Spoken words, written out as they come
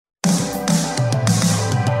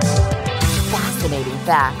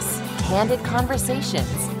facts, candid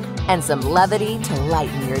conversations, and some levity to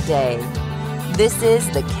lighten your day. This is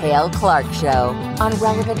The Cale Clark Show on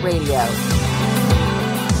Relevant Radio.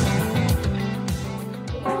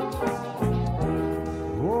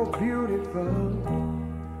 Oh, beautiful,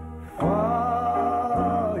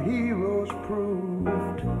 our heroes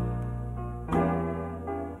proved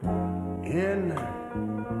in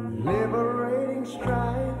liberating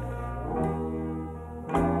strife.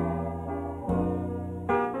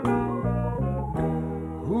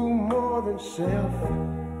 Who more than self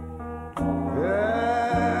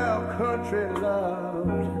their country loved,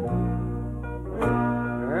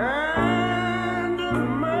 and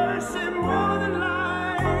mercy more than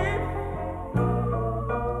life.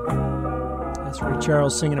 That's Ray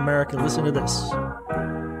Charles singing America. Listen to this.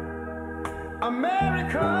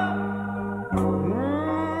 America,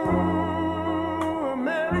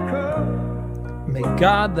 America. May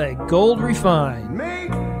God thy gold refine. May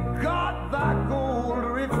God thy gold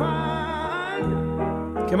refine.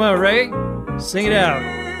 Come on, Ray. Sing it out.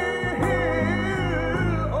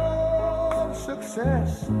 All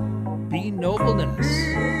success. Be nobleness.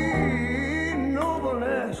 Be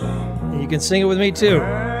nobleness. And you can sing it with me, too.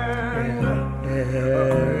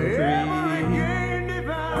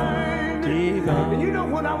 And you know,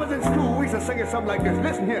 when I was in school, we used to sing it something like this.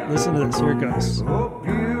 Listen here. Listen to this. Here it goes. Oh,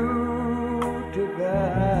 beautiful,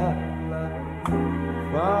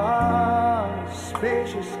 far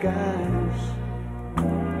spacious skies,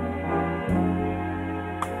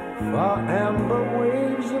 far amber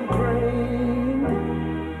waves of grain,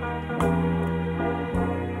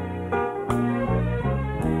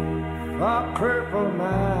 far purple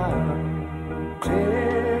mountain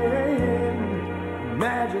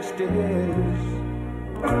majesties,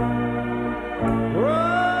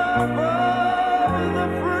 above the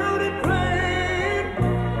fruited plain.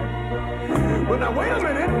 But now wait a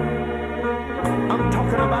minute, I'm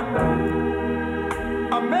talking about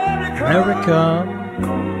America. America.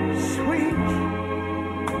 Sweet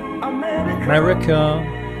America. America.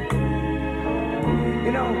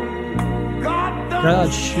 You know, God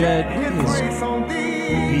shed his grace on thee.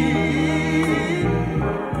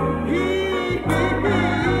 He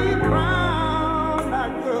crowned thy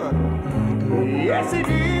good. Yes, he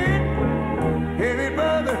did. Heavy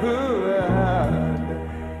brotherhood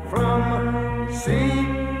from sea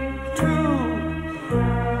to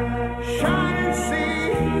shining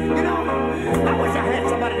sea. You know, I wish I had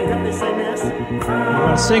somebody to help me sing this. You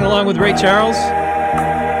want to sing along with Ray Charles?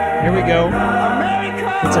 Here we go.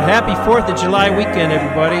 It's a happy 4th of July weekend,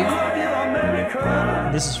 everybody.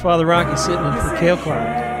 This is Father Rocky sitting in for Cale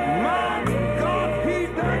Clark.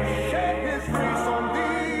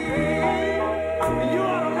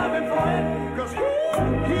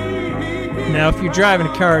 Now, if you're driving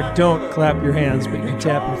a car, don't clap your hands, but you can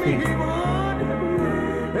tap your feet.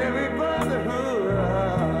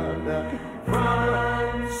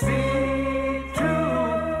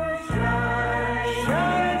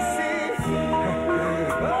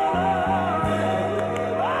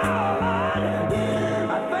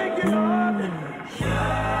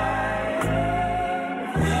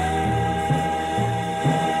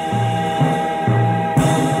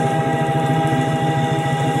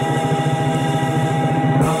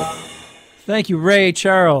 Thank you, Ray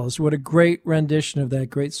Charles. What a great rendition of that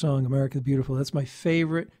great song, America the Beautiful. That's my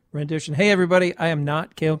favorite rendition. Hey, everybody, I am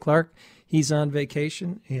not Cale Clark. He's on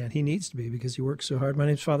vacation, and he needs to be because he works so hard. My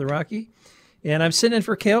name's Father Rocky, and I'm sitting in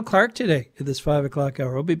for Cale Clark today at this 5 o'clock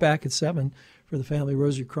hour. We'll be back at 7 for the Family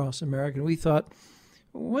Rosary Cross America. And we thought,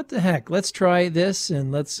 what the heck? Let's try this,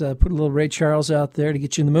 and let's put a little Ray Charles out there to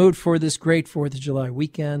get you in the mood for this great 4th of July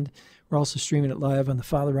weekend. We're also streaming it live on the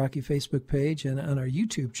Father Rocky Facebook page and on our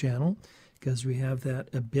YouTube channel, because we have that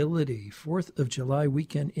ability. 4th of July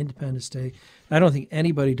weekend, Independence Day. I don't think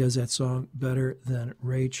anybody does that song better than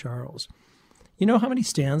Ray Charles. You know how many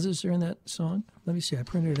stanzas are in that song? Let me see. I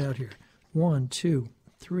printed it out here. 1, 2,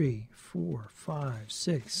 3, 4, 5,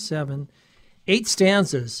 6, 7, 8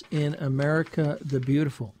 stanzas in America the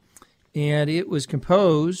Beautiful. And it was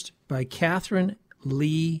composed by Catherine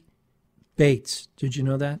Lee Bates. Did you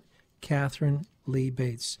know that? Catherine Lee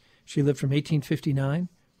Bates. She lived from 1859,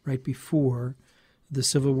 right before the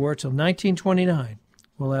Civil War, till 1929,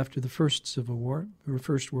 well after the First Civil War, or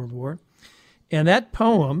First World War. And that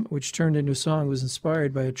poem, which turned into a song, was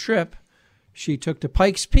inspired by a trip she took to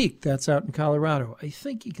Pikes Peak. That's out in Colorado. I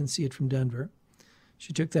think you can see it from Denver.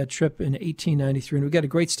 She took that trip in 1893, and we got a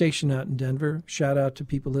great station out in Denver. Shout out to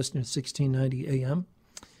people listening at 1690 AM.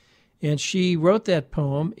 And she wrote that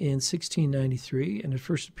poem in 1693, and it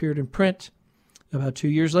first appeared in print about 2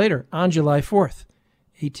 years later, on July 4th,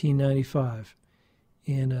 1895.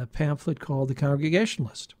 in a pamphlet called The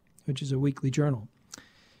Congregationalist, which is a weekly journal.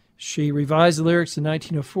 She revised the lyrics in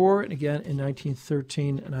 1904 and again in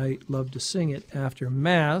 1913, and I love to sing it after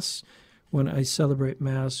Mass when I celebrate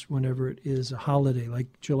Mass whenever it is a holiday,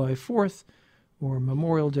 like July 4th or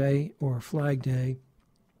Memorial Day or Flag Day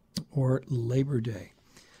or Labor Day.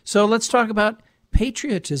 So let's talk about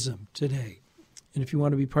patriotism today. And if you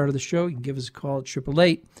want to be part of the show, you can give us a call at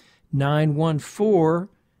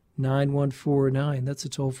 888-914-9149. That's a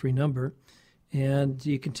toll-free number. And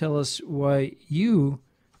you can tell us why you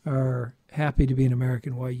are happy to be an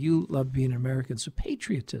American, why you love being an American. So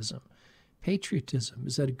patriotism,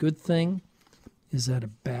 is that a good thing? Is that a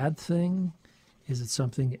bad thing? Is it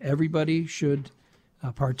something everybody should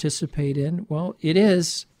participate in? Well, it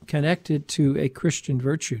is connected to a Christian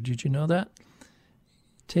virtue. Did you know that?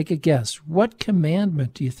 Take a guess. What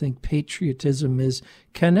commandment do you think patriotism is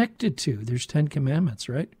connected to? There's 10 commandments,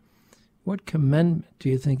 right? What commandment do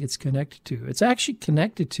you think it's connected to? It's actually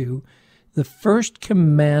connected to the first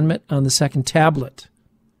commandment on the second tablet.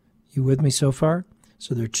 You with me so far?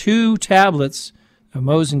 So there are 2 tablets of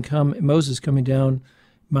Moses coming down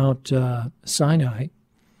Mount Sinai.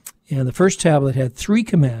 And the first tablet had 3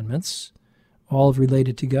 commandments, all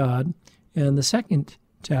related to God. And the second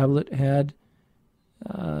tablet had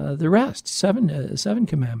the rest, seven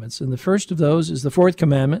commandments. And the first of those is the 4th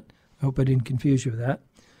commandment. I hope I didn't confuse you with that.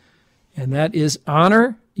 And that is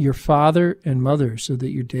honor your father and mother so that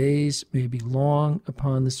your days may be long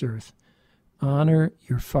upon this earth. Honor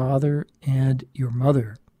your father and your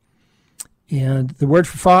mother. And the word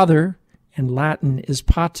for father in Latin is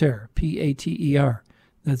pater, P-A-T-E-R.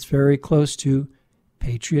 That's very close to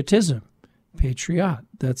patriotism. Patriot,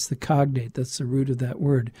 that's the cognate, that's the root of that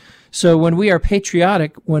word. So when we are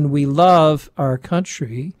patriotic, when we love our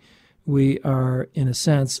country, we are, in a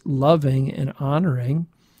sense, loving and honoring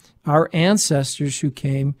our ancestors who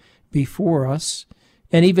came before us.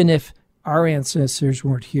 And even if our ancestors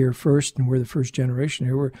weren't here first and we're the first generation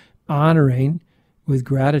here, we're honoring with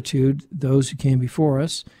gratitude those who came before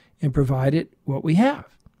us and provided what we have.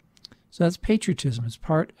 So that's patriotism. It's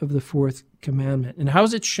part of the 4th commandment. And how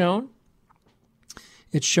is it shown?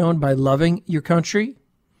 It's shown by loving your country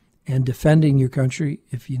and defending your country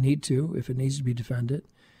if you need to, if it needs to be defended,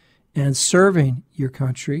 and serving your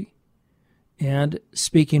country and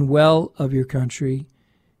speaking well of your country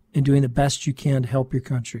and doing the best you can to help your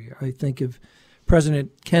country. I think of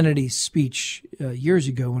President Kennedy's speech years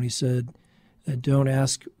ago when he said, don't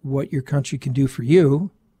ask what your country can do for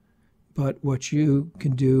you, but what you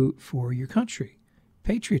can do for your country.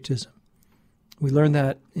 Patriotism. We learned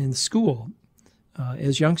that in school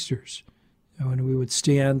as youngsters when we would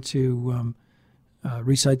stand to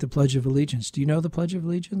recite the Pledge of Allegiance. Do you know the Pledge of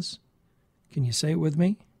Allegiance? Can you say it with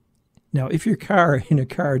me? Now, if you're in a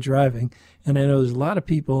car driving, and I know there's a lot of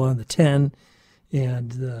people on the 10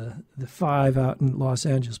 and the 5 out in Los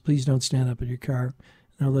Angeles, please don't stand up in your car.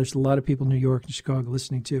 I know there's a lot of people in New York and Chicago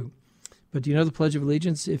listening too. But do you know the Pledge of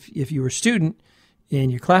Allegiance? If you were a student in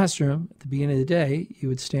your classroom at the beginning of the day, you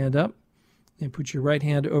would stand up and put your right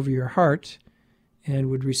hand over your heart and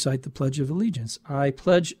would recite the Pledge of Allegiance. I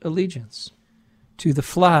pledge allegiance to the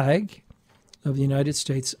flag of the United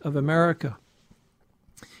States of America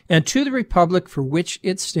and to the republic for which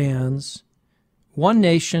it stands, one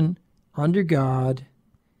nation, under God,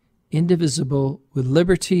 indivisible, with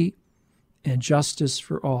liberty and justice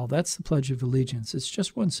for all. That's the Pledge of Allegiance. It's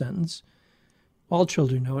just one sentence. All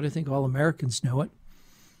children know it. I think all Americans know it.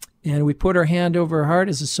 And we put our hand over our heart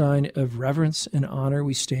as a sign of reverence and honor.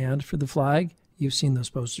 We stand for the flag. You've seen those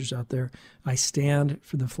posters out there. I stand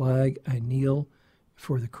for the flag. I kneel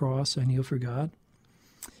for the cross. I kneel for God.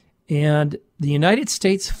 And the United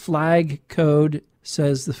States Flag Code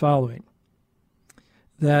says the following,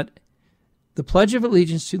 that the Pledge of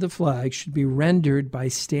Allegiance to the flag should be rendered by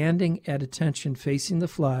standing at attention facing the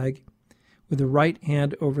flag with the right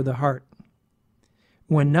hand over the heart.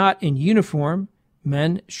 When not in uniform,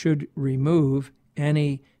 men should remove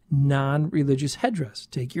any non-religious headdress.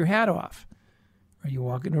 Take your hat off. Or you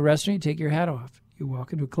walk into a restaurant, you take your hat off. You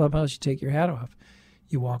walk into a clubhouse, you take your hat off.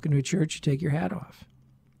 You walk into a church, you take your hat off.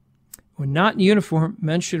 When not in uniform,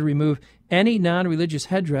 men should remove any non-religious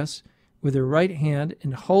headdress with their right hand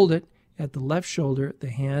and hold it at the left shoulder,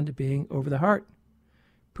 the hand being over the heart.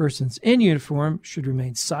 Persons in uniform should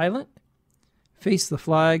remain silent, face the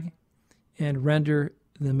flag, and render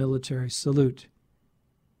the military salute.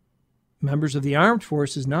 Members of the armed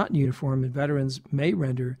forces not in uniform and veterans may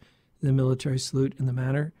render the military salute in the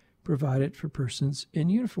manner provided for persons in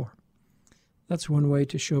uniform. That's one way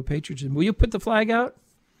to show patriotism. Will you put the flag out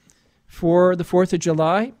for the 4th of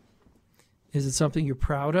July? Is it something you're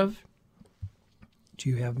proud of? Do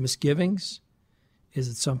you have misgivings? Is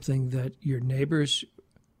it something that your neighbors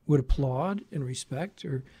would applaud and respect?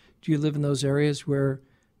 Or do you live in those areas where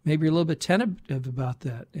maybe you're a little bit tentative about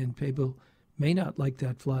that and people may not like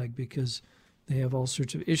that flag because they have all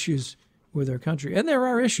sorts of issues with our country? And there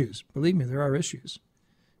are issues. Believe me, there are issues.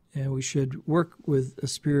 And we should work with a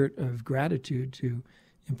spirit of gratitude to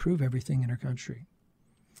improve everything in our country.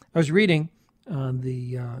 I was reading on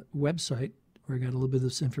the website where I got a little bit of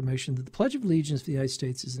this information that the Pledge of Allegiance to the United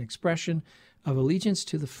States is an expression of allegiance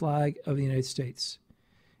to the flag of the United States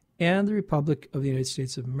and the Republic of the United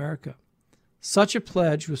States of America. Such a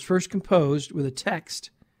pledge was first composed with a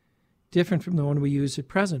text different from the one we use at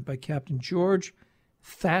present by Captain George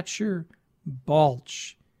Thatcher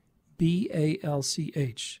Balch,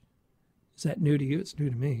 B-A-L-C-H. Is that new to you? It's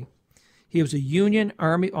new to me. He was a Union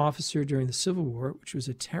Army officer during the Civil War, which was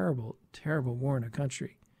a terrible, terrible war in our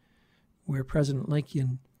country, where President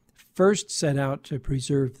Lincoln first set out to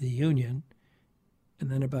preserve the Union, and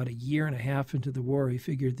then about a year and a half into the war, he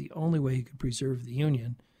figured the only way he could preserve the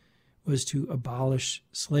Union was to abolish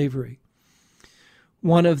slavery.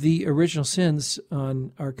 One of the original sins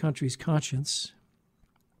on our country's conscience,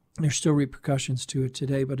 there's still repercussions to it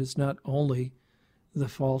today, but it's not only the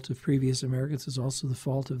fault of previous Americans, it's also the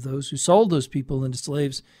fault of those who sold those people into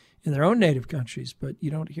slaves in their own native countries, but you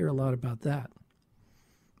don't hear a lot about that.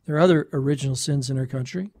 There are other original sins in our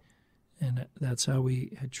country, and that's how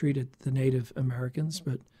we had treated the Native Americans,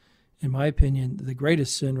 but in my opinion, the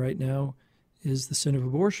greatest sin right now is the sin of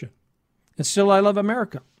abortion. And still, I love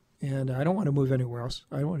America, and I don't want to move anywhere else.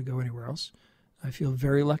 I don't want to go anywhere else. I feel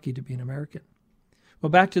very lucky to be an American. Well,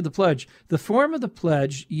 back to the pledge. The form of the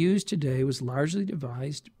pledge used today was largely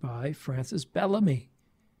devised by Francis Bellamy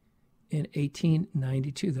in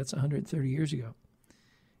 1892. That's 130 years ago.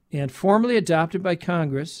 And formally adopted by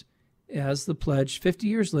Congress as the pledge 50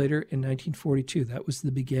 years later in 1942. That was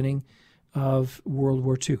the beginning of World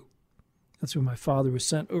War II. That's when my father was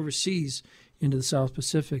sent overseas into the South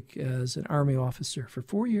Pacific as an Army officer for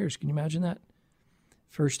 4 years. Can you imagine that?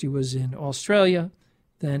 First he was in Australia,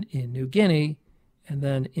 then in New Guinea, and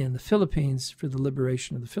then in the Philippines for the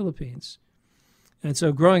liberation of the Philippines. And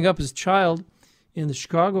so growing up as a child in the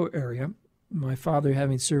Chicago area, my father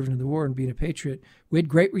having served in the war and being a patriot, we had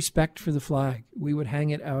great respect for the flag. We would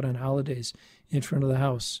hang it out on holidays in front of the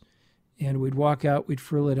house. And we'd walk out, we'd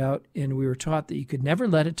furl it out, and we were taught that you could never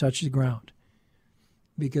let it touch the ground.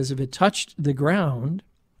 Because if it touched the ground,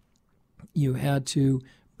 you had to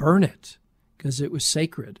burn it because it was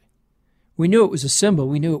sacred. We knew it was a symbol.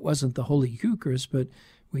 We knew it wasn't the Holy Eucharist, but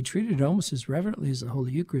we treated it almost as reverently as the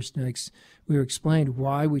Holy Eucharist. Next, we were explained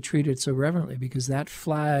why we treated it so reverently, because that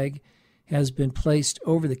flag has been placed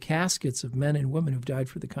over the caskets of men and women who've died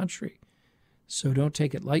for the country. So don't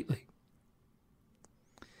take it lightly.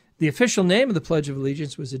 The official name of the Pledge of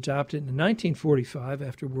Allegiance was adopted in 1945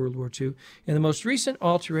 after World War II, and the most recent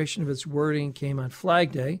alteration of its wording came on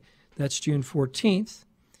Flag Day, that's June 14th,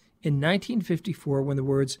 in 1954, when the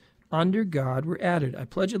words "under God" were added. I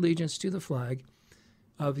pledge allegiance to the flag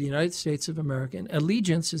of the United States of America. And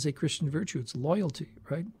allegiance is a Christian virtue. It's loyalty,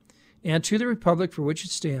 right? And to the republic for which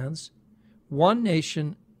it stands, one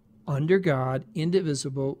nation, under God,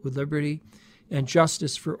 indivisible, with liberty and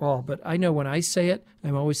justice for all. But I know when I say it,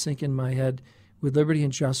 I'm always thinking in my head, with liberty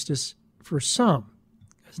and justice for some,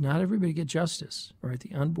 because not everybody gets justice, right?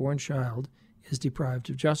 The unborn child is deprived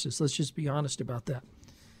of justice. Let's just be honest about that.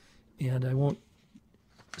 And I won't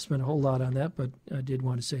spend a whole lot on that, but I did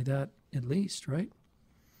want to say that at least, right?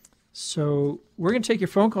 So we're going to take your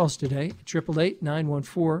phone calls today,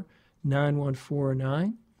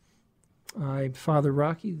 888-914-9149. I'm Father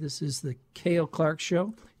Rocky. This is the Cale Clark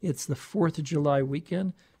Show. It's the 4th of July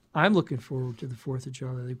weekend. I'm looking forward to the 4th of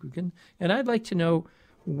July weekend. And I'd like to know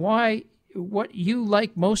what you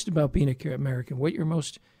like most about being an American, what you're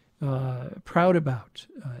most proud about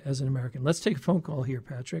as an American. Let's take a phone call here,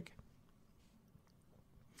 Patrick.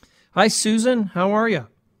 Hi, Susan. How are you?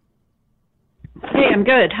 Hey, I'm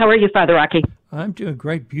good. How are you, Father Rocky? I'm doing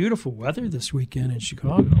great. Beautiful weather this weekend in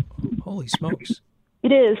Chicago. Holy smokes.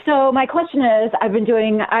 It is. So my question is, I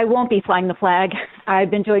won't be flying the flag. I've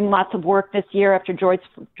been doing lots of work this year after George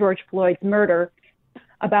Floyd's murder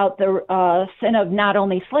about the sin of not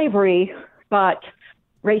only slavery, but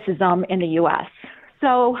racism in the U.S.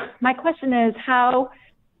 So my question is, how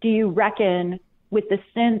do you reckon with the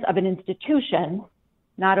sins of an institution,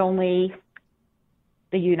 not only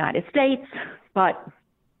the United States, but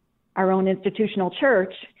our own institutional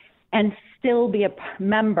church, and still be a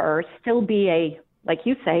member, still be a, like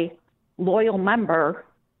you say, loyal member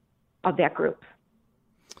of that group?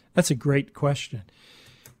 That's a great question.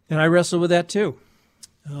 And I wrestle with that too.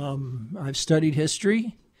 I've studied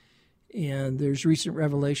history, and there's recent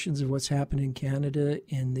revelations of what's happened in Canada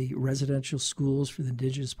in the residential schools for the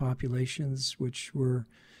Indigenous populations, which were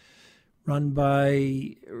run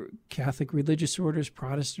by Catholic religious orders,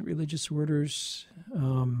 Protestant religious orders.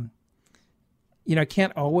 I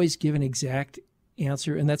can't always give an exact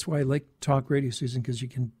answer, and that's why I like talk radio, Susan, because you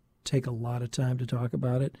can take a lot of time to talk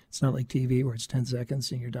about it. It's not like TV where it's 10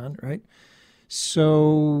 seconds and you're done, right?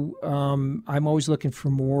 So I'm always looking for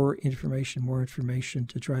more information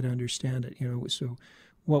to try to understand it. So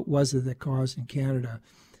what was it that caused in Canada?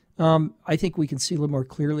 I think we can see a little more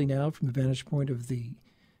clearly now from the vantage point of the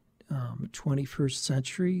 21st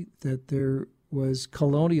century that there was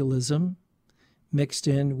colonialism mixed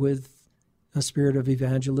in with a spirit of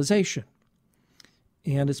evangelization.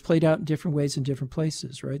 And it's played out in different ways in different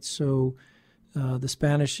places, right? So the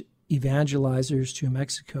Spanish evangelizers to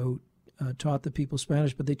Mexico taught the people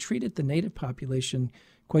Spanish, but they treated the native population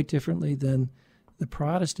quite differently than the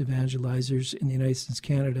Protestant evangelizers in the United States and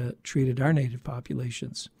Canada treated our native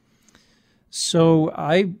populations. So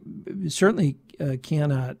I certainly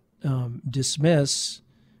cannot dismiss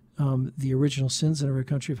the original sins in our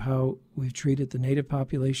country of how we've treated the native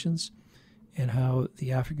populations and how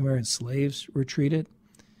the African American slaves were treated,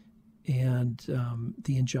 and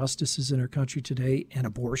the injustices in our country today, and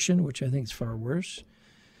abortion, which I think is far worse.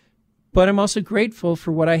 But I'm also grateful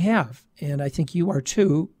for what I have, and I think you are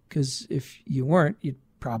too, because if you weren't, you'd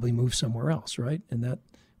probably move somewhere else, right? And that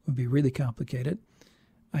would be really complicated.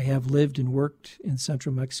 I have lived and worked in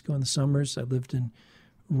central Mexico in the summers. I lived in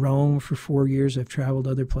Rome for 4 years. I've traveled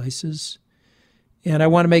other places. And I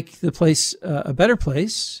want to make the place a better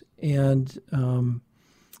place. And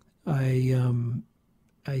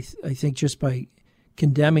I think just by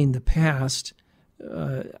condemning the past,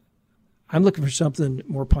 I'm looking for something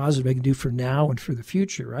more positive I can do for now and for the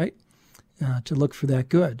future, right? To look for that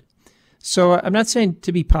good. So I'm not saying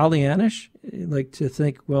to be Pollyannish, like to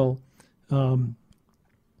think, well,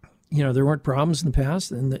 there weren't problems in the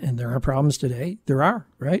past and there are problems today. There are,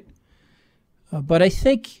 right? But I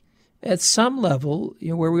think at some level,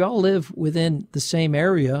 where we all live within the same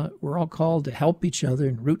area, we're all called to help each other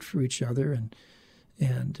and root for each other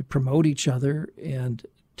and to promote each other and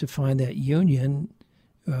to find that union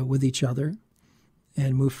with each other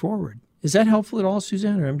and move forward. Is that helpful at all,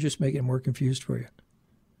 Suzanne, or I'm just making it more confused for you?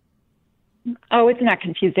 Oh, it's not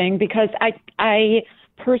confusing because I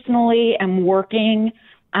personally am working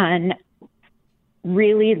on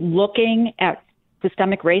really looking at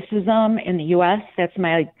systemic racism in the U.S. That's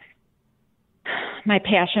my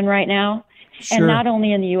passion right now. Sure. And not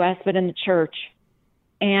only in the U.S., but in the church.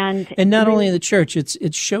 And not only in the church,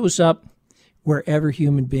 it shows up wherever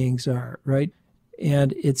human beings are, right?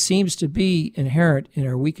 And it seems to be inherent in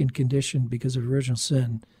our weakened condition because of original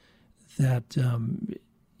sin that,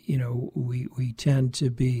 we tend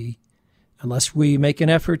to be, unless we make an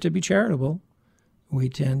effort to be charitable, we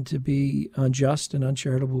tend to be unjust and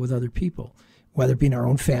uncharitable with other people, whether it be in our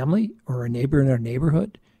own family or a neighbor in our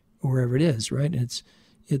neighborhood or wherever it is, right? And it's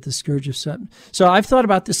the scourge of Satan. So I've thought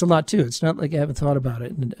about this a lot too. It's not like I haven't thought about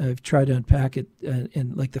it, and I've tried to unpack it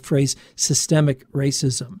in like the phrase systemic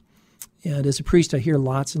racism. And as a priest, I hear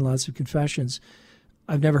lots and lots of confessions.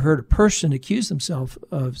 I've never heard a person accuse themselves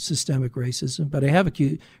of systemic racism, but I have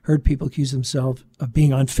heard people accuse themselves of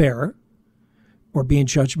being unfair or being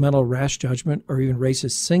judgmental, rash judgment, or even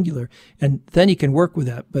racist singular. And then you can work with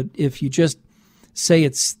that. But if you just say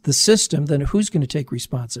it's the system, then who's going to take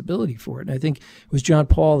responsibility for it? And I think it was John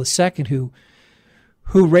Paul II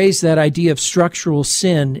who raised that idea of structural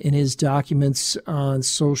sin in his documents on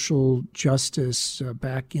social justice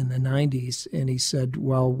back in the 90s. And he said,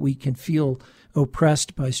 well, we can feel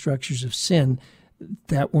oppressed by structures of sin.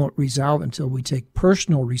 That won't resolve until we take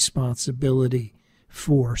personal responsibility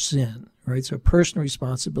for sin, right? So personal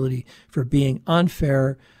responsibility for being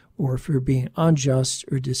unfair or for being unjust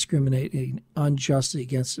or discriminating unjustly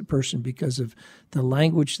against a person because of the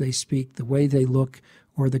language they speak, the way they look,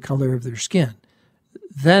 or the color of their skin.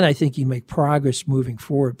 Then I think you make progress moving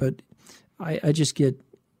forward. But I just get,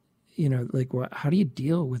 how do you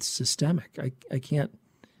deal with systemic? I can't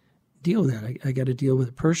deal with that. I got to deal with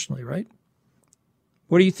it personally, right?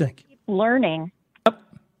 What do you think? Learning. Yep.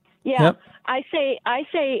 Yeah. Yep. I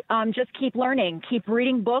say, just keep learning, keep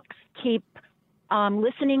reading books, keep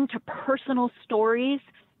listening to personal stories,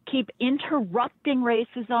 keep interrupting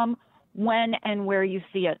racism when and where you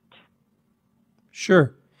see it.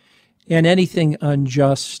 Sure. And anything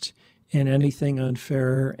unjust and anything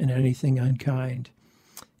unfair and anything unkind.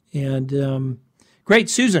 And great,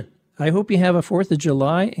 Susan, I hope you have a 4th of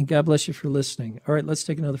July, and God bless you for listening. All right, let's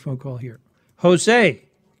take another phone call here. Jose,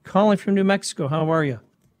 calling from New Mexico. How are you?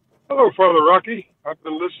 Hello, Father Rocky. I've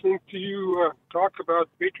been listening to you talk about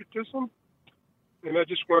patriotism, and I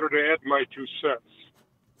just wanted to add my 2 cents.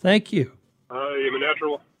 Thank you. I'm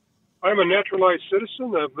a naturalized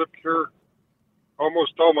citizen. I've lived here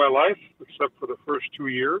almost all my life, except for the first 2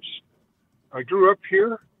 years. I grew up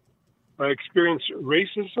here. I experienced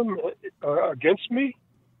racism against me,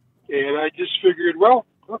 and I just figured, well,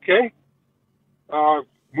 okay,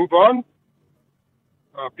 move on.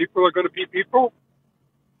 People are going to be people,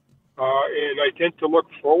 and I tend to look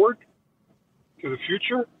forward to the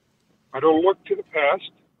future. I don't look to the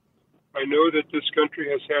past. I know that this country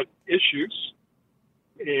has had issues,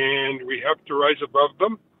 and we have to rise above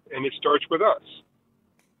them, and it starts with us.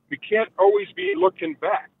 We can't always be looking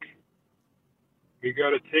back. We got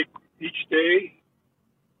to take each day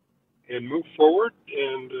and move forward,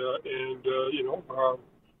 and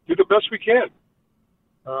do the best we can.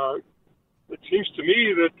 It seems to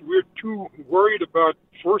me that we're too worried about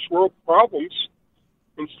first world problems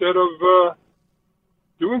instead of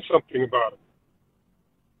doing something about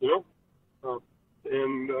it.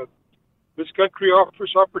 This country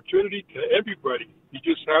offers opportunity to everybody. You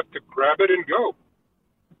just have to grab it and go.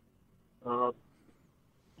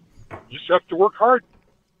 You just have to work hard.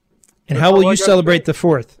 And how will you celebrate the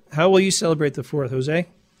 4th? How will you celebrate the 4th, Jose?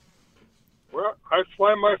 Well, I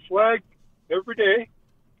fly my flag every day,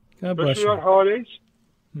 God bless especially you. on holidays.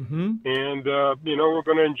 Mm-hmm. And, we're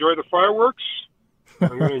going to enjoy the fireworks.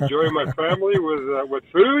 I'm going to enjoy my family with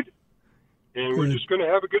food. And we're just going to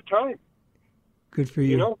have a good time. Good for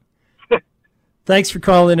you. Thanks for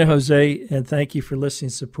calling in, Jose, and thank you for listening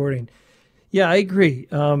and supporting. Yeah, I agree.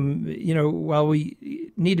 While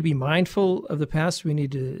we need to be mindful of the past, we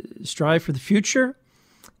need to strive for the future.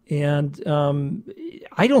 And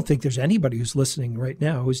I don't think there's anybody who's listening right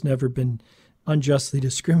now who's never been unjustly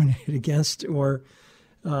discriminated against or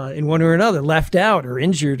in one way or another, left out or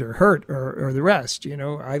injured or hurt or the rest.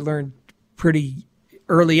 I learned pretty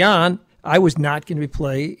early on I was not going to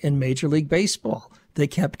play in Major League Baseball. They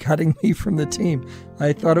kept cutting me from the team.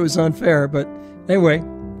 I thought it was unfair, but anyway,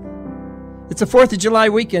 it's a 4th of July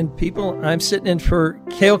weekend, people. I'm sitting in for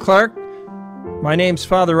Cale Clark. My name's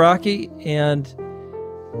Father Rocky, and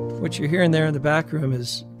what you're hearing there in the background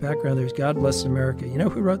is God Bless America. You know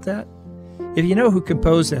who wrote that? If you know who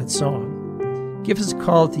composed that song, give us a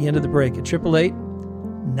call at the end of the break at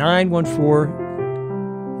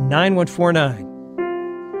 888-914-9149.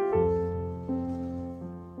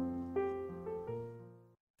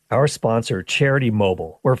 Our sponsor, Charity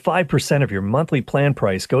Mobile, where 5% of your monthly plan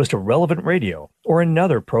price goes to Relevant Radio or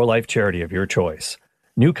another pro-life charity of your choice.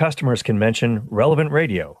 New customers can mention Relevant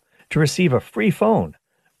Radio to receive a free phone.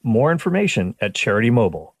 More information at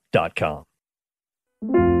CharityMobile.com.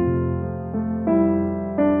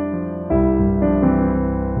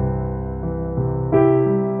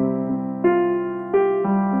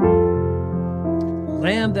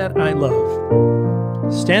 Land that I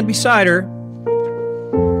love. Stand beside her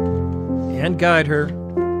and guide her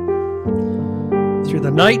through the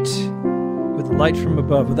night with the light from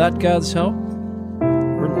above. Without God's help,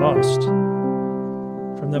 we're lost.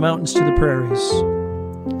 From the mountains to the prairies,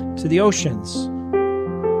 to the oceans,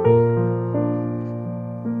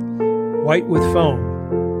 white with foam.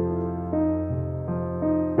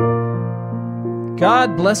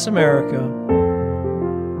 God bless America.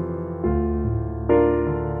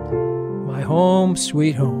 My home,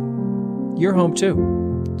 sweet home. Your home, too.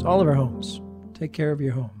 It's all of our homes. Take care of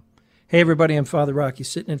your home. Hey, everybody, I'm Father Rocky,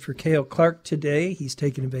 sitting in for Cale Clark today. He's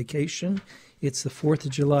taking a vacation. It's the 4th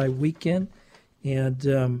of July weekend,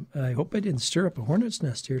 and I hope I didn't stir up a hornet's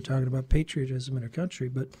nest here talking about patriotism in our country,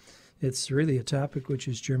 but it's really a topic which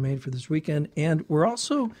is germane for this weekend. And we're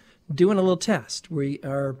also doing a little test. We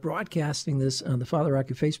are broadcasting this on the Father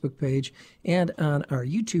Rocky Facebook page and on our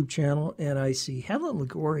YouTube channel, and I see Helen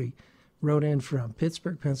Ligori wrote in from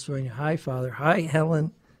Pittsburgh, Pennsylvania. Hi, Father. Hi,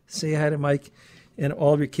 Helen. Say hi to Mike and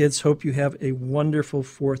all of your kids. Hope you have a wonderful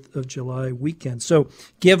 4th of July weekend. So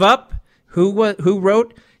give up. Who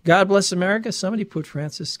wrote God Bless America? Somebody put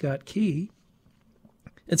Francis Scott Key.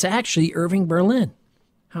 It's actually Irving Berlin.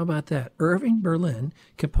 How about that? Irving Berlin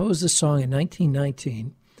composed this song in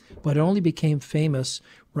 1919, but it only became famous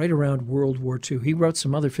right around World War II. He wrote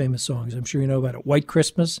some other famous songs. I'm sure you know about it. White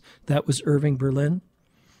Christmas, that was Irving Berlin.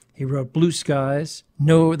 He wrote Blue Skies.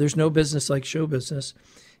 No, There's No Business Like Show Business.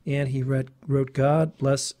 And he wrote God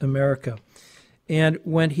Bless America. And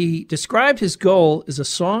when he described his goal as a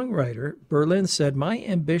songwriter, Berlin said, "My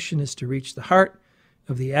ambition is to reach the heart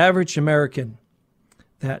of the average American,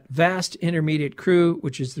 that vast intermediate crew,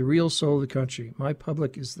 which is the real soul of the country. My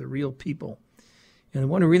public is the real people." And the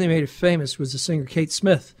one who really made it famous was the singer Kate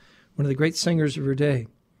Smith, one of the great singers of her day.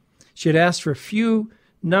 She had asked for a few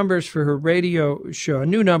numbers for her radio show, a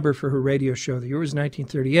new number for her radio show. The year was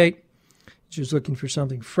 1938. She was looking for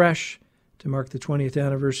something fresh to mark the 20th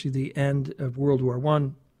anniversary of the end of World War I.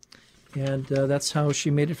 And that's how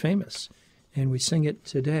she made it famous. And we sing it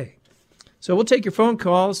today. So we'll take your phone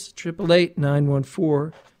calls,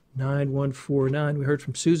 888-914-9149. We heard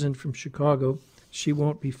from Susan from Chicago. She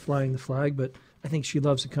won't be flying the flag, but I think she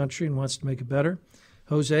loves the country and wants to make it better.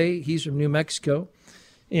 Jose, he's from New Mexico,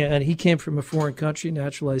 and he came from a foreign country,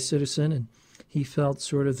 naturalized citizen, and he felt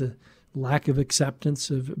sort of the lack of acceptance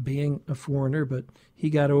of being a foreigner, but he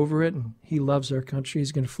got over it, and he loves our country.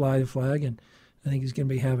 He's going to fly the flag, and I think he's going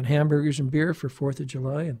to be having hamburgers and beer for 4th of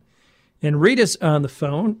July. And Rita's on the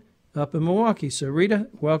phone up in Milwaukee. So, Rita,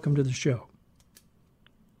 welcome to the show.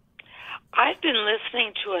 I've been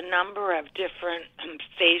listening to a number of different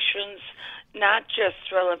stations, not just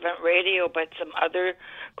Relevant Radio, but some other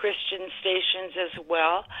Christian stations as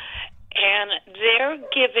well. And they're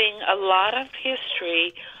giving a lot of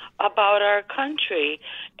history about our country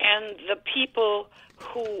and the people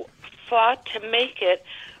who fought to make it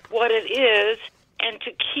what it is and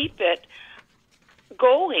to keep it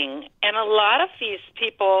going. And a lot of these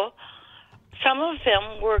people, some of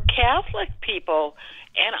them were Catholic people.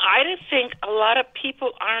 And I just think a lot of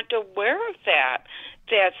people aren't aware of that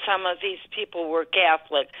some of these people were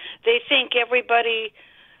Catholic. They think everybody,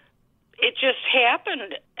 it just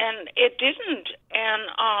happened, and it didn't. And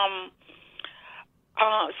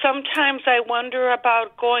sometimes I wonder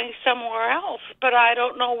about going somewhere else, but I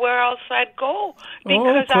don't know where else I'd go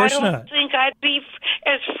because I don't think I'd be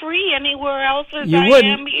as free anywhere else as I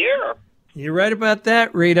am here. You're right about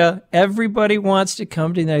that, Rita. Everybody wants to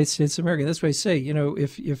come to the United States of America. That's why I say,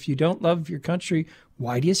 if you don't love your country,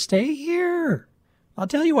 why do you stay here? I'll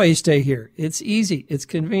tell you why you stay here. It's easy. It's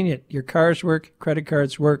convenient. Your cars work. Credit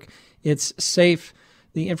cards work. It's safe.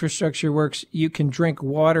 The infrastructure works. You can drink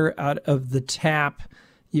water out of the tap.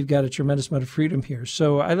 You've got a tremendous amount of freedom here.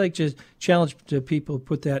 So I like to challenge people to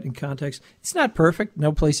put that in context. It's not perfect.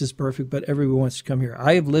 No place is perfect, but everyone wants to come here.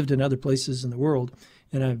 I have lived in other places in the world,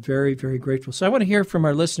 and I'm very, very grateful. So I want to hear from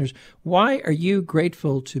our listeners. Why are you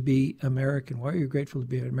grateful to be American? Why are you grateful to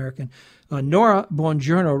be an American? Nora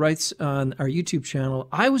Bongiorno writes on our YouTube channel,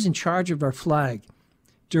 I was in charge of our flag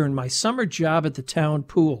during my summer job at the town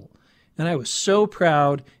pool, and I was so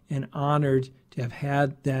proud and honored to have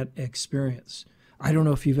had that experience. I don't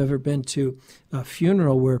know if you've ever been to a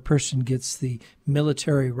funeral where a person gets the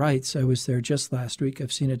military rights. I was there just last week.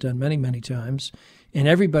 I've seen it done many, many times. And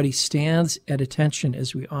everybody stands at attention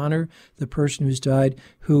as we honor the person who's died,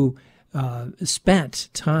 who spent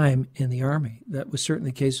time in the Army. That was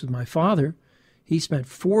certainly the case with my father. He spent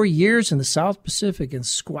 4 years in the South Pacific in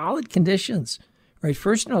squalid conditions, right?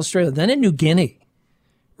 First in Australia, then in New Guinea,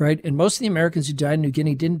 right? And most of the Americans who died in New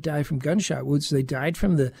Guinea didn't die from gunshot wounds. They died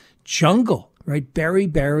from the jungle, right?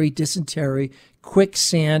 Beriberi, dysentery,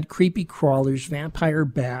 quicksand, creepy crawlers, vampire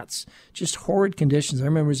bats, just horrid conditions. I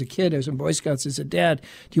remember as a kid, I was in Boy Scouts. I said, Dad,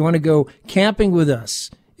 do you want to go camping with us?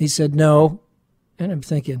 He said, no. And I'm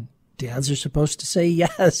thinking, dads are supposed to say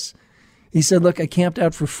yes. He said, look, I camped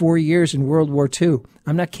out for 4 years in World War II.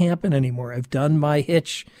 I'm not camping anymore. I've done my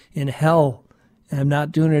hitch in hell, and I'm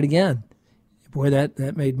not doing it again. Boy,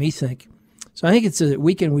 that made me think. So I think it's a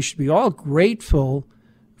weekend we should be all grateful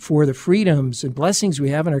for the freedoms and blessings we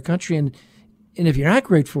have in our country. And if you're not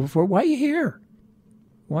grateful for it, why are you here?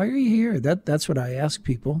 Why are you here? That's what I ask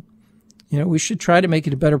people. We should try to make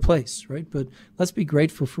it a better place, right? But let's be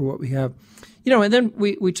grateful for what we have. And then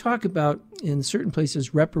we talk about, in certain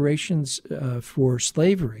places, reparations for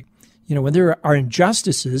slavery. When there are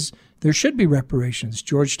injustices, there should be reparations.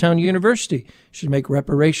 Georgetown University should make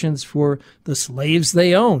reparations for the slaves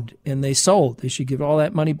they owned and they sold. They should give all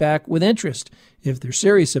that money back with interest if they're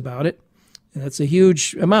serious about it. And that's a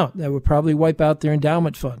huge amount. That would probably wipe out their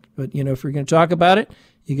endowment fund. But, if we're going to talk about it,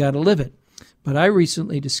 you got to live it. But I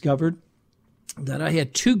recently discovered that I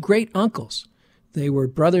had two great uncles. They were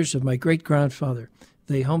brothers of my great-grandfather.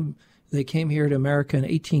 They came here to America in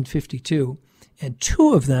 1852, and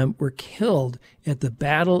two of them were killed at the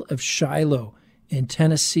Battle of Shiloh in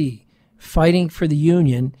Tennessee, fighting for the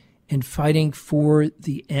Union and fighting for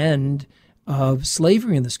the end of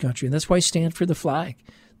slavery in this country. And that's why I stand for the flag.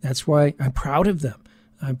 That's why I'm proud of them.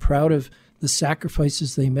 I'm proud of the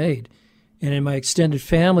sacrifices they made. And in my extended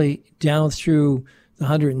family, down through the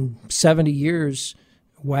 170 years,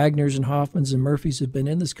 Wagners and Hoffmans and Murphys have been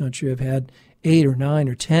in this country. I've had 8 or 9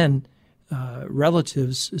 or 10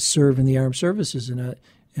 relatives serve in the armed services, and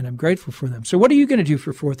I'm grateful for them. So what are you going to do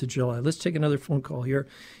for 4th of July? Let's take another phone call here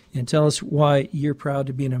and tell us why you're proud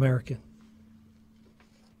to be an American.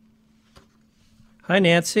 Hi,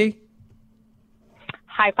 Nancy.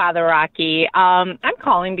 Hi, Father Rocky. I'm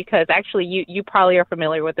calling because actually you probably are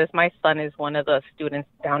familiar with this. My son is one of the students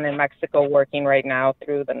down in Mexico working right now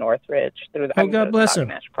through the Northridge, God bless him.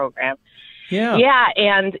 Saguenay program. Yeah. Yeah,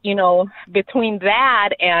 and, between that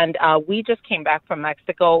and we just came back from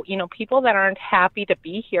Mexico, people that aren't happy to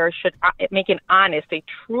be here should make a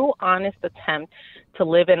true honest attempt to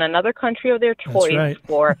live in another country of their choice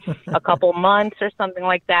for a couple months or something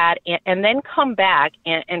like that, and then come back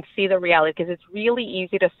and see the reality, because it's really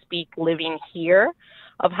easy to speak living here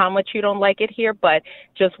of how much you don't like it here, but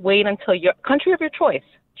just wait until your country of your choice.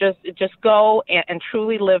 Just go and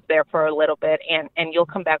truly live there for a little bit, and you'll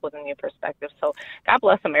come back with a new perspective. So God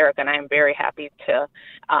bless America, and I am very happy to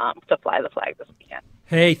fly the flag this weekend.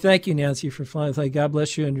 Hey, thank you, Nancy, for flying the flag. God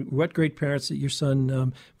bless you, and what great parents that your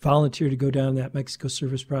son volunteered to go down that Mexico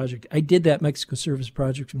Service Project. I did that Mexico Service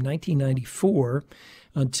Project from 1994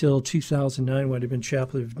 until 2009, when I'd been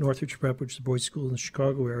chaplain of Northridge Prep, which is a boys' school in the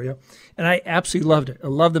Chicago area, and I absolutely loved it. I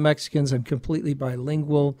love the Mexicans. I'm completely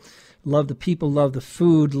bilingual. Love the people, love the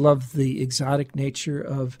food, love the exotic nature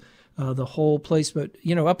of the whole place. But,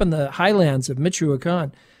 up in the highlands of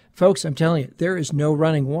Michoacan, folks, I'm telling you, there is no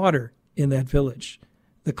running water in that village.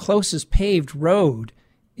 The closest paved road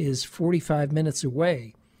is 45 minutes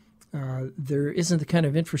away. There isn't the kind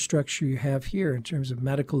of infrastructure you have here in terms of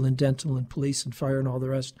medical and dental and police and fire and all the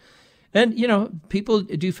rest. And, people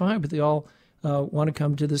do fine, but they all want to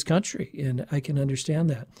come to this country, and I can understand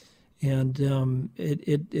that. And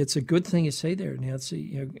it's a good thing you say there,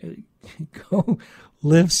 Nancy. Go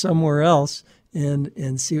live somewhere else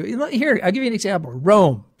and see. Here, I'll give you an example.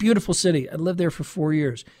 Rome, beautiful city. I lived there for 4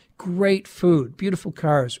 years. Great food, beautiful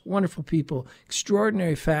cars, wonderful people,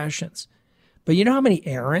 extraordinary fashions. But you know how many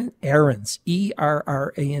errands,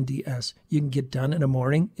 ERRANDS, you can get done in a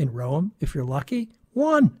morning in Rome if you're lucky?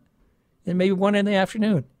 One, and maybe one in the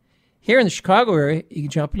afternoon. Here in the Chicago area, you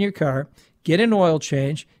can jump in your car, get an oil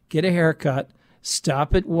change, get a haircut,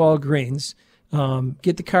 stop at Walgreens,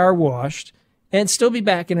 get the car washed, and still be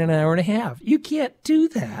back in an hour and a half. You can't do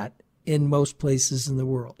that in most places in the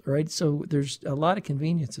world, right? So there's a lot of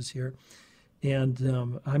conveniences here,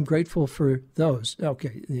 and I'm grateful for those.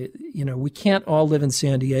 Okay, we can't all live in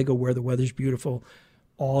San Diego where the weather's beautiful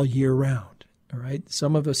all year round, all right?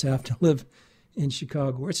 Some of us have to live in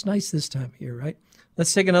Chicago where it's nice this time of year, right?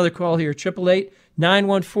 Let's take another call here,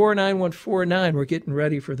 888-914-9149. We're getting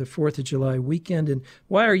ready for the 4th of July weekend. And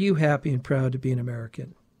why are you happy and proud to be an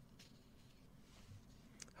American?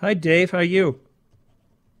 Hi, Dave. How are you?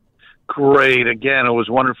 Great. Again, it was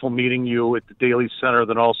wonderful meeting you at the Daily Center,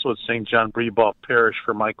 then also at St. John Brebaugh Parish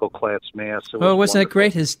for Michael Klatt's Mass. Wasn't that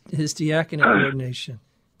great, his diaconate ordination?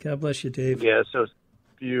 God bless you, Dave. Yes, it was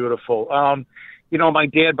beautiful. My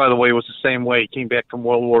dad, by the way, was the same way. He came back from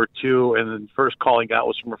World War II, and the first call he got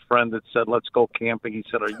was from a friend that said, "Let's go camping." He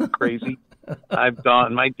said, "Are you crazy?" I've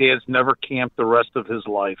done. My dad's never camped the rest of his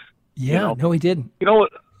life. Yeah, no, he didn't. You know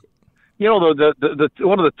what? The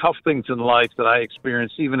one of the tough things in life that I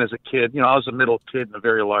experienced, even as a kid, I was a middle kid in a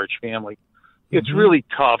very large family. It's really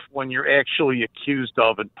tough when you're actually accused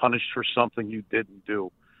of and punished for something you didn't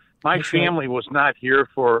do. My family was not here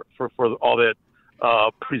for all that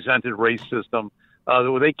presented racism.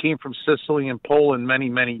 They came from Sicily and Poland many,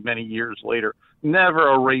 many, many years later.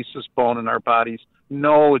 Never a racist bone in our bodies.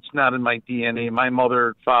 No, it's not in my DNA. My mother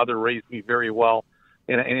and father raised me very well,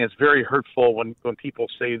 and it's very hurtful when people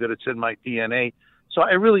say that it's in my DNA. So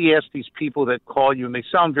I really ask these people that call you, and they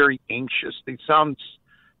sound very anxious. They sound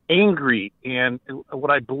angry, and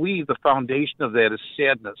what I believe the foundation of that is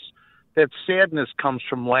sadness. That sadness comes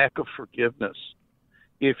from lack of forgiveness.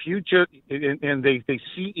 If you just and they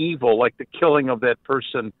see evil, like the killing of that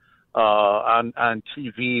person on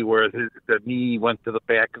TV, where the knee went to the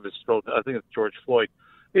back of his throat. I think it's George Floyd.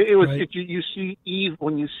 It was right. You see evil.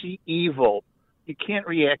 When you see evil, you can't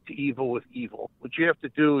react to evil with evil. What you have to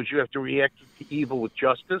do is you have to react to evil with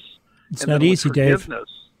justice. It's not easy, Dave.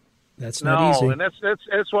 That's not easy. No, and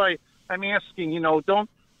that's why I'm asking.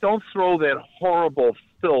 Don't throw that horrible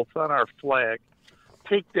filth on our flag.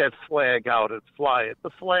 Take that flag out and fly it. The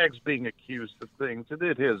flag's being accused of things that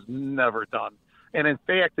it has never done. And in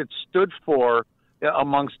fact, it stood for,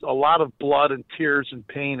 amongst a lot of blood and tears and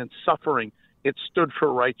pain and suffering, it stood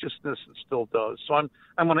for righteousness and still does. So I'm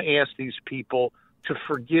going to ask these people to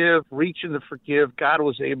forgive, reach in to forgive. God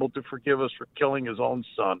was able to forgive us for killing his own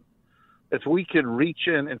son. If we can reach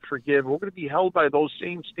in and forgive, we're going to be held by those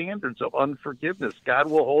same standards of unforgiveness. God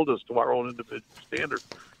will hold us to our own individual standards,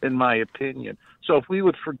 in my opinion. So if we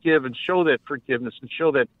would forgive and show that forgiveness and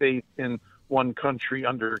show that faith in one country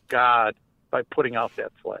under God by putting out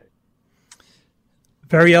that flag.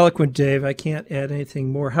 Very eloquent, Dave. I can't add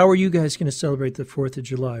anything more. How are you guys going to celebrate the 4th of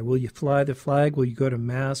July? Will you fly the flag? Will you go to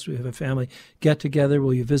Mass? Will you have a family get-together?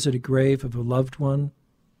 Will you visit a grave of a loved one?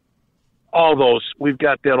 All those. We've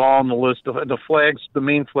got that all on the list. The flags, the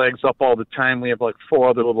main flag's up all the time. We have like 4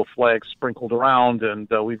 other little flags sprinkled around, and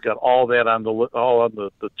we've got all that on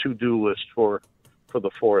the to-do list for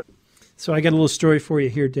the 4th. So I got a little story for you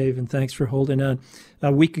here, Dave, and thanks for holding on.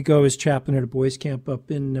 A week ago, I was chaplain at a boys' camp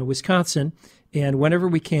up in Wisconsin, and whenever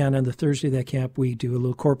we can on the Thursday of that camp, we do a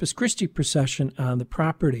little Corpus Christi procession on the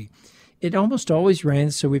property. It almost always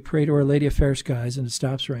rains, so we pray to Our Lady of Fair Skies, and it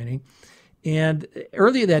stops raining. And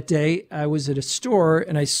earlier that day, I was at a store,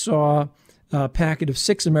 and I saw a packet of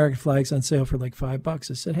 6 American flags on sale for like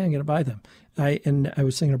 $5. I said, hey, I'm going to buy them. I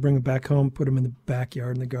was thinking of bring them back home, put them in the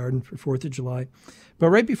backyard in the garden for 4th of July. But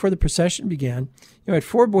right before the procession began, I had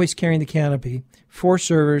 4 boys carrying the canopy, 4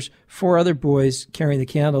 servers, 4 other boys carrying the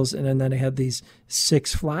candles, and then I had these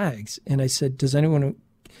 6 flags. And I said, does anyone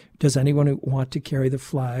want to carry the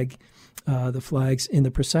flags in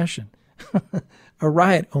the procession? A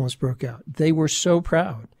riot almost broke out. They were so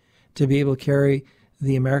proud to be able to carry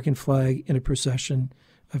the American flag in a procession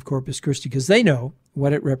of Corpus Christi because they know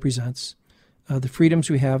what it represents, the freedoms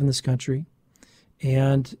we have in this country,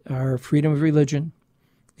 and our freedom of religion,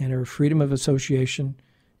 and our freedom of association,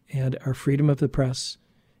 and our freedom of the press,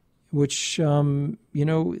 which,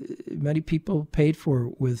 many people paid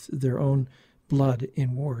for with their own blood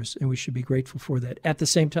in wars, and we should be grateful for that. At the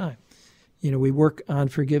same time, we work on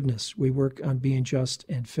forgiveness. We work on being just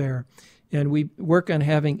and fair. And we work on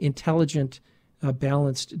having intelligent,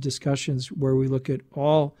 balanced discussions where we look at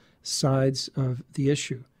all sides of the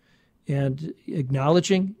issue and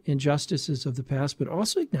acknowledging injustices of the past, but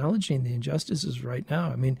also acknowledging the injustices right now.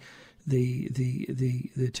 I mean, the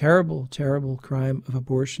terrible, terrible crime of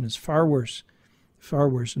abortion is far worse,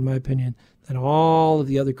 in my opinion, than all of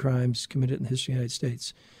the other crimes committed in the history of the United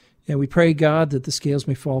States. And we pray, God, that the scales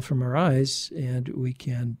may fall from our eyes and we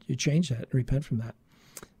can change that and repent from that.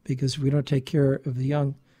 Because if we don't take care of the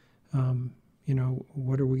young,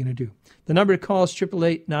 what are we going to do? The number to call is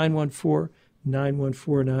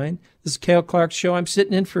 888-914-9149. This is Cale Clark's show. I'm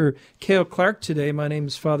sitting in for Cale Clark today. My name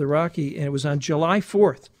is Father Rocky, and it was on July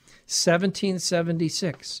 4th,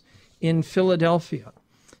 1776, in Philadelphia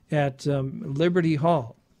at Liberty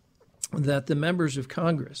Hall that the members of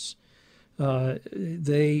Congress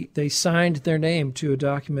they signed their name to a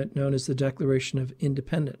document known as the Declaration of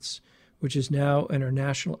Independence, which is now in our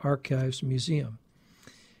National Archives Museum.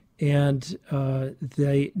 And do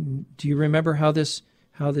you remember how this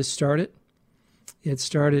started? It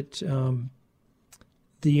started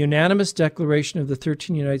the unanimous declaration of the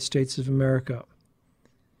 13 United States of America.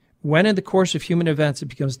 When in the course of human events it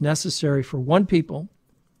becomes necessary for one people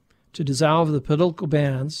to dissolve the political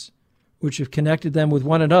bands which have connected them with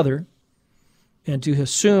one another, and to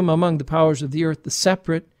assume among the powers of the earth the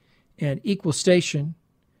separate and equal station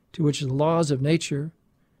to which the laws of nature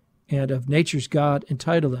and of nature's God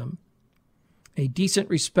entitle them, a decent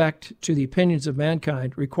respect to the opinions of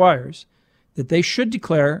mankind requires that they should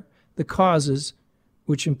declare the causes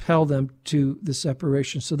which impel them to the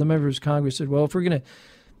separation. So the members of Congress said, well, if we're going to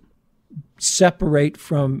separate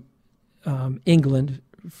from England,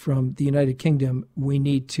 from the United Kingdom, we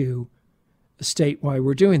need to state why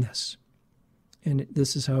we're doing this. And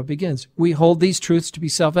this is how it begins. We hold these truths to be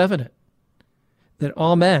self-evident, that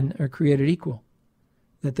all men are created equal,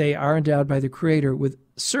 that they are endowed by the Creator with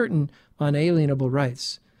certain unalienable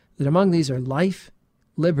rights, that among these are life,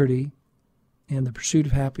 liberty, and the pursuit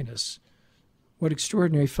of happiness. What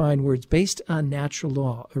extraordinary fine words, based on natural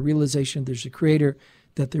law, a realization there's a Creator,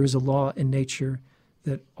 that there is a law in nature,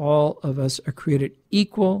 that all of us are created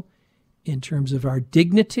equal in terms of our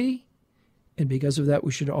dignity, and because of that,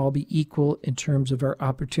 we should all be equal in terms of our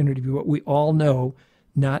opportunity. What we all know,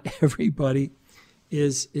 not everybody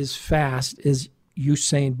is fast as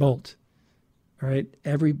Usain Bolt. All right,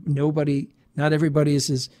 not everybody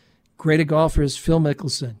is as great a golfer as Phil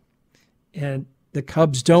Mickelson, and the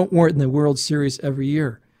Cubs don't win the World Series every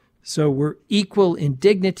year. So we're equal in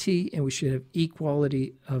dignity, and we should have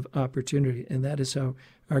equality of opportunity, and that is how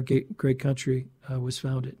our great country was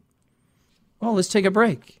founded. Well, let's take a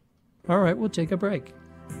break. All right, we'll take a break.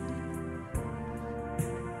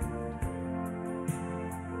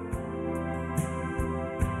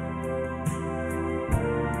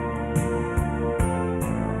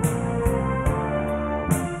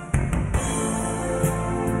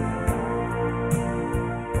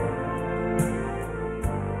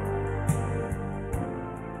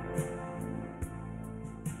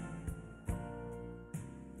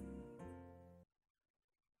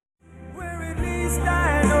 Where at least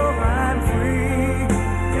I know I'm free.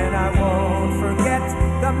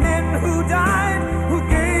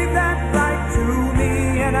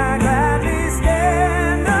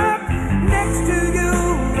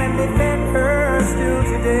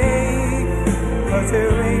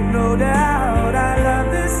 no doubt I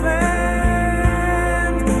love this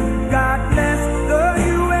land. God bless the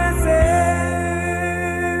USA.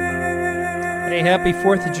 Hey, happy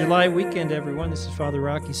 4th of July weekend, everyone. This is Father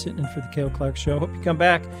Rocky sitting in for the Cale Clark Show. Hope you come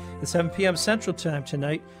back at 7 p.m. Central Time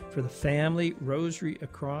tonight for the Family Rosary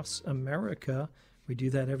Across America. We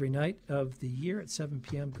do that every night of the year at 7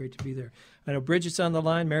 p.m. Great to be there. I know Bridget's on the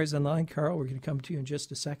line, Mary's on the line. Carl, we're going to come to you in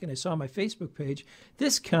just a second. I saw on my Facebook page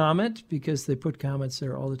this comment, because they put comments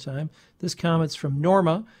there all the time. This comment's from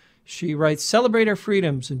Norma. She writes, celebrate our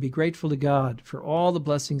freedoms and be grateful to God for all the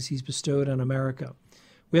blessings he's bestowed on America.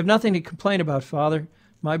 We have nothing to complain about, Father.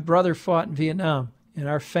 My brother fought in Vietnam, and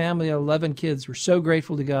our family of 11 kids were so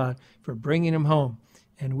grateful to God for bringing him home,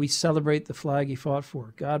 and we celebrate the flag he fought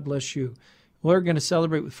for. God bless you. We're going to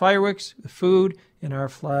celebrate with fireworks, with food, and our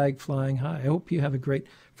flag flying high. I hope you have a great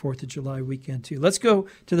 4th of July weekend, too. Let's go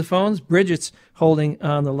to the phones. Bridget's holding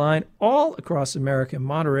on the line all across America.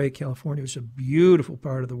 Monterey, California, which is a beautiful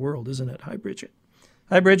part of the world, isn't it? Hi, Bridget.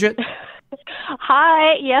 Hi, Bridget.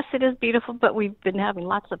 Hi. Yes, it is beautiful, but we've been having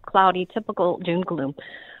lots of cloudy, typical June gloom.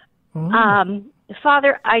 Oh.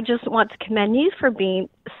 Father, I just want to commend you for being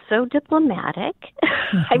so diplomatic.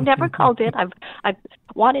 I've never called in. I've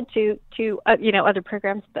wanted to other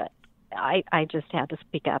programs, but I just had to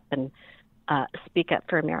speak up and speak up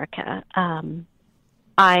for America.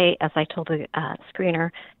 As I told the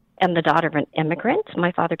screener, am the daughter of an immigrant.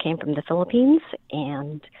 My father came from the Philippines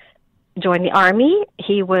and joined the Army.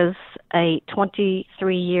 He was a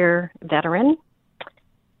 23-year veteran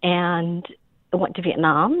and went to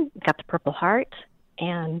Vietnam, got the Purple Heart,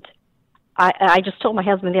 and I just told my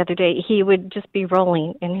husband the other day he would just be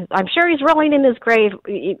rolling in his, I'm sure he's rolling in his grave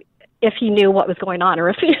if he knew what was going on or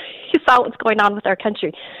if he saw what's going on with our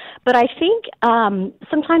country. But I think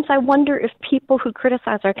sometimes I wonder if people who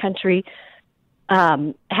criticize our country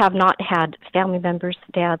have not had family members,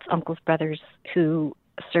 dads, uncles, brothers who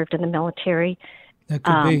served in the military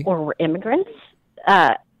or were immigrants,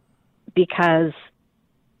 because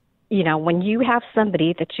when you have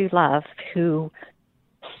somebody that you love who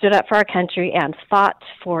stood up for our country and fought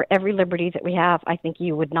for every liberty that we have, I think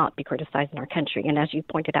you would not be criticizing our country. And as you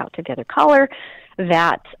pointed out to the other caller,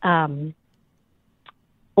 that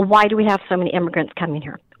why do we have so many immigrants coming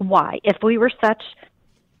here? Why? If we were such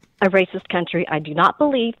a racist country, I do not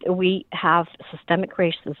believe that we have systemic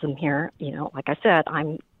racism here. Like I said,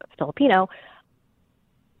 I'm Filipino.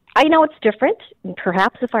 I know it's different,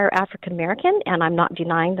 perhaps if I were African American, and I'm not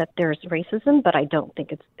denying that there's racism, but I don't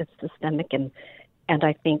think it's systemic. And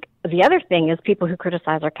I think the other thing is people who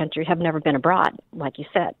criticize our country have never been abroad, like you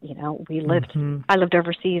said. I lived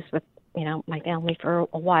overseas with my family for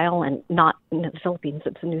a while, and not in the Philippines.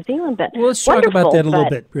 It's in New Zealand, but well, let's talk about that a little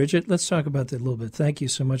bit, Bridget. Let's talk about that a little bit. Thank you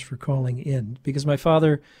so much for calling in, because my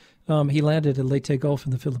father, he landed at Leyte Gulf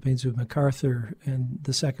in the Philippines with MacArthur in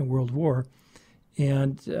the Second World War.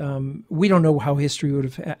 And we don't know how history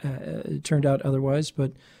would have turned out otherwise,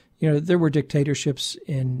 but there were dictatorships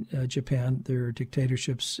in Japan, there were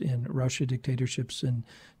dictatorships in Russia, dictatorships in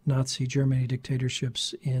Nazi Germany,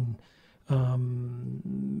 dictatorships in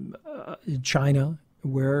China,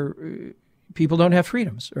 where people don't have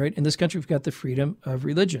freedoms, right? In this country, we've got the freedom of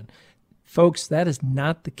religion. Folks, that is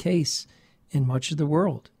not the case in much of the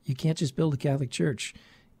world. You can't just build a Catholic church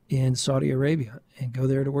in Saudi Arabia and go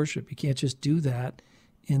there to worship. You can't just do that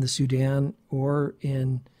in the Sudan or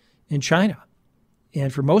in China.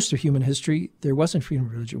 And for most of human history, there wasn't freedom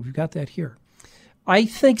of religion. We've got that here. I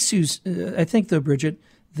think, though, Bridget,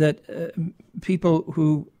 that people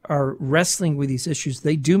who are wrestling with these issues,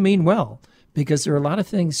 they do mean well, because there are a lot of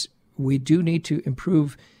things we do need to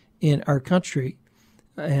improve in our country.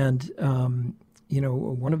 And,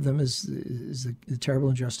 one of them is the terrible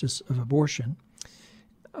injustice of abortion.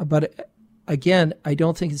 But again, I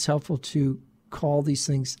don't think it's helpful to call these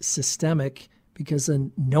things systemic, because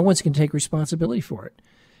then no one's going to take responsibility for it.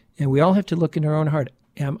 And we all have to look in our own heart.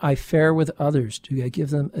 Am I fair with others? Do I give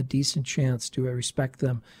them a decent chance? Do I respect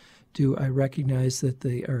them? Do I recognize that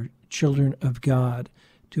they are children of God?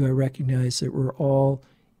 Do I recognize that we're all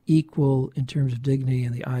equal in terms of dignity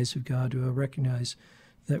in the eyes of God? Do I recognize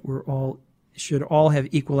that should all have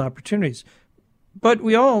equal opportunities? But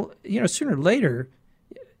we all, sooner or later,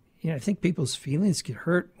 I think people's feelings get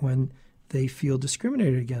hurt when they feel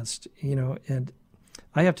discriminated against, and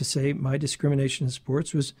I have to say my discrimination in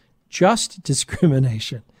sports was just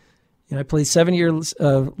discrimination. I played 7 years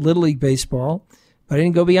of Little League baseball, but I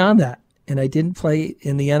didn't go beyond that. And I didn't play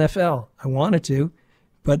in the NFL. I wanted to,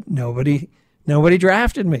 but nobody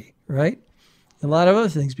drafted me, right? A lot of other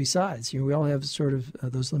things besides. We all have sort of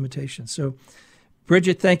those limitations. So,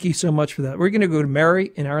 Bridget, thank you so much for that. We're going to go to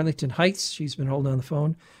Mary in Arlington Heights. She's been holding on the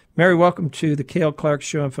phone. Mary, welcome to the Cale Clark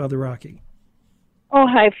Show. I'm Father Rocky. Oh,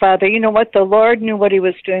 hi, Father. You know what? The Lord knew what he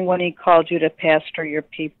was doing when he called you to pastor your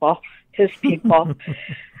people, his people.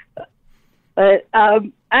 But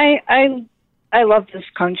I love this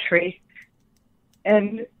country,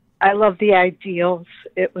 and I love the ideals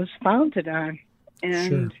it was founded on.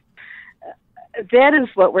 And that is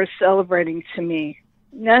what we're celebrating to me.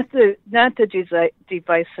 Not the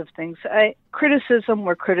divisive things. Criticism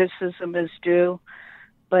where criticism is due,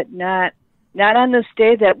 but not on this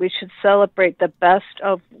day that we should celebrate the best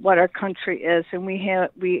of what our country is. And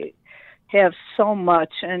we have so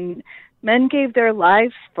much. And men gave their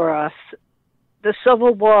lives for us. The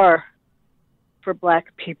Civil War for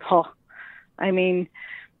Black people. I mean,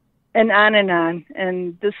 and on and on.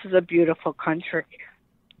 And this is a beautiful country.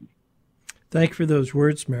 Thank you for those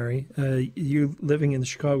words, Mary. You living in the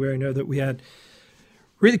Chicago area know that we had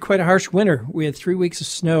really quite a harsh winter. We had 3 weeks of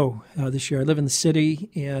snow this year. I live in the city,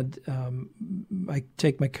 and I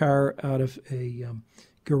take my car out of a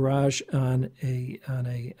garage on a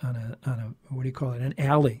what do you call it? An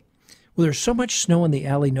alley. Well, there's so much snow in the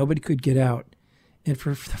alley, nobody could get out. And for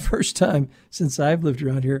the first time since I've lived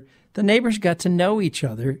around here, the neighbors got to know each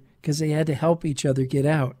other because they had to help each other get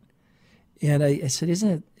out. And I said,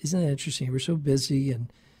 isn't it interesting? We're so busy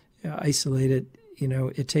and isolated. You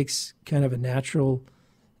know, it takes kind of a natural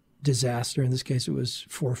disaster. In this case, it was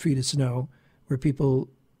 4 feet of snow where people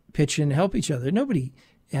pitch in and help each other. Nobody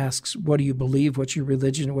asks, what do you believe? What's your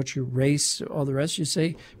religion? What's your race? All the rest. You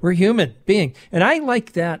say, we're human being. And I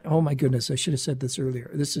like that. Oh, my goodness. I should have said this earlier.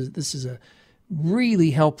 This is a really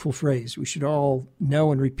helpful phrase we should all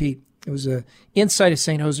know and repeat. It was an insight of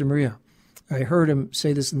St. Josemaria. I heard him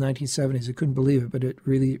say this in the 1970s. I couldn't believe it, but it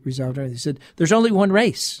really resolved everything. He said, there's only one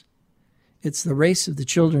race. It's the race of the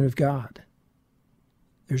children of God.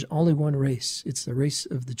 There's only one race. It's the race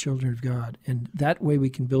of the children of God. And that way we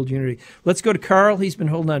can build unity. Let's go to Carl. He's been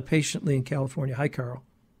holding on patiently in California. Hi, Carl.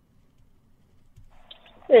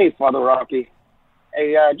 Hey, Father Rocky.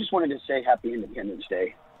 Hey, I just wanted to say Happy Independence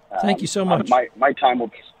Day. Thank you so much. My time will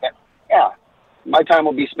be spent. Yeah. My time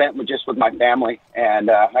will be spent with my family, and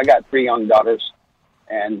I got 3 young daughters,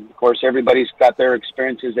 and of course everybody's got their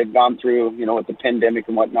experiences they've gone through, you know, with the pandemic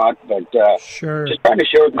and whatnot. But just trying to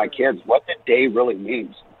share with my kids what the day really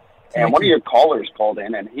means. And one of your callers called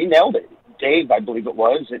in, and he nailed it. Dave, I believe it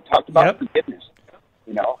was. It talked about forgiveness.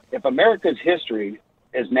 You know, if America's history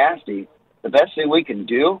is nasty, the best thing we can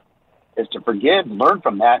do is to forgive, learn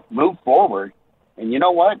from that, move forward, and you know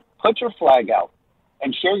what? Put your flag out.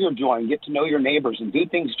 And share your joy and get to know your neighbors and do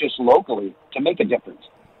things just locally to make a difference.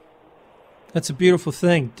 That's a beautiful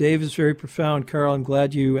thing. Dave is very profound. Carl, I'm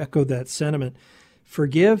glad you echoed that sentiment.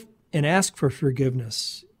 Forgive and ask for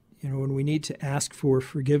forgiveness. You know, when we need to ask for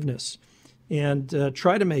forgiveness and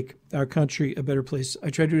try to make our country a better place. I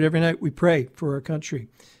try to do it every night. We pray for our country.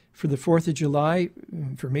 For the 4th of July,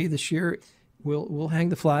 for me this year, we'll hang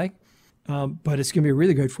the flag. But it's going to be a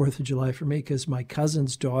really great 4th of July for me because my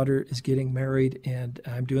cousin's daughter is getting married and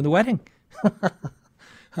I'm doing the wedding.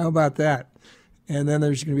 How about that? And then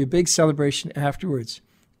there's going to be a big celebration afterwards.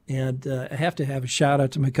 And I have to have a shout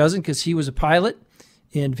out to my cousin because he was a pilot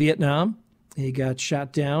in Vietnam. He got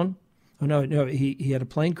shot down. Oh, no, he had a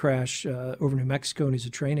plane crash over New Mexico, and he's a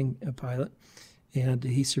training pilot. And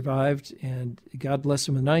he survived, and God bless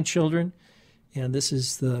him with 9 children. And this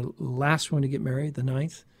is the last one to get married, the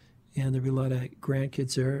 9th. And there'll be a lot of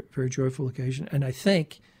grandkids there, very joyful occasion. And I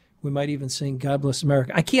think we might even sing God Bless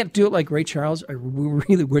America. I can't do it like Ray Charles. I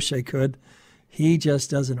really wish I could. He just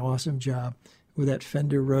does an awesome job with that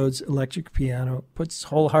Fender Rhodes electric piano, puts his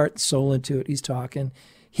whole heart and soul into it. He's talking.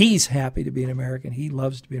 He's happy to be an American. He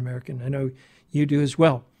loves to be an American. I know you do as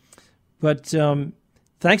well. But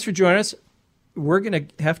thanks for joining us. We're going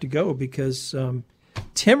to have to go because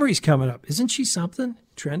Timmery's coming up. Isn't she something?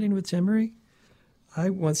 Trending with Timmery? I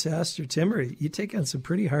once asked her, Timmery, you take on some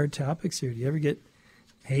pretty hard topics here. Do you ever get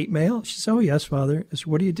hate mail? She said, oh, yes, Father. I said,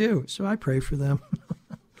 what do you do? So I pray for them.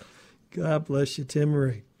 God bless you,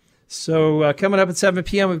 Timmery. So coming up at 7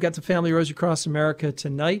 p.m., we've got the Family Rose Across America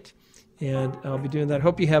tonight, and I'll be doing that.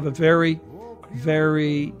 Hope you have a very,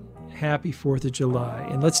 very happy 4th of July.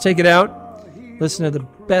 And let's take it out. Listen to the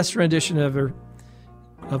best rendition ever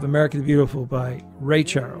of America the Beautiful by Ray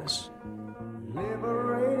Charles.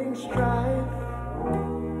 Liberating strife.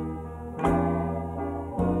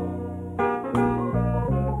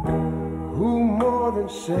 Than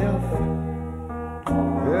self,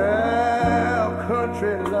 our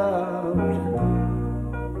country loved,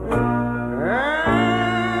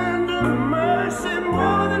 and mercy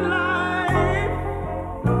more than life.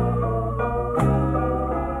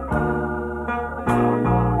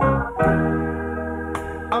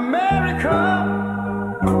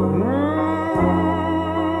 Mm.